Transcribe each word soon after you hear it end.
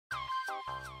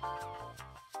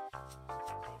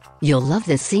You'll love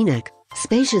this scenic,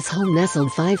 spacious home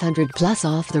nestled 500 plus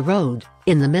off the road,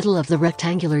 in the middle of the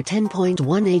rectangular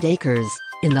 10.18 acres,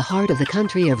 in the heart of the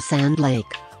country of Sand Lake.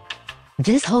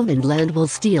 This home and land will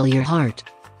steal your heart.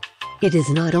 It is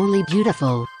not only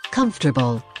beautiful,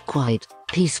 comfortable, quiet,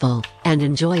 peaceful, and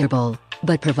enjoyable,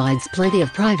 but provides plenty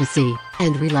of privacy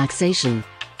and relaxation.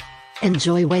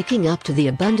 Enjoy waking up to the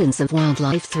abundance of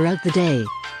wildlife throughout the day.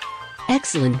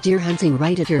 Excellent deer hunting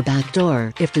right at your back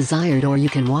door if desired, or you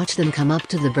can watch them come up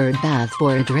to the bird bath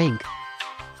for a drink.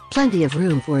 Plenty of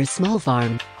room for a small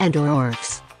farm and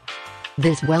ORVs.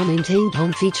 This well-maintained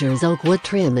home features oak wood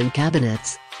trim and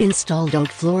cabinets, installed oak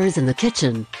floors in the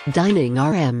kitchen, dining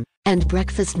room, and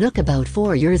breakfast nook about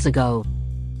 4 years ago.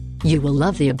 You will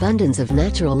love the abundance of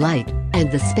natural light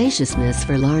and the spaciousness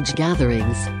for large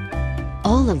gatherings.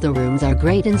 All of the rooms are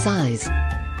great in size.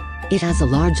 It has a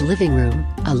large living room,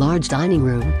 a large dining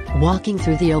room, walking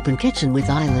through the open kitchen with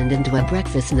island into a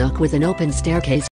breakfast nook with an open staircase.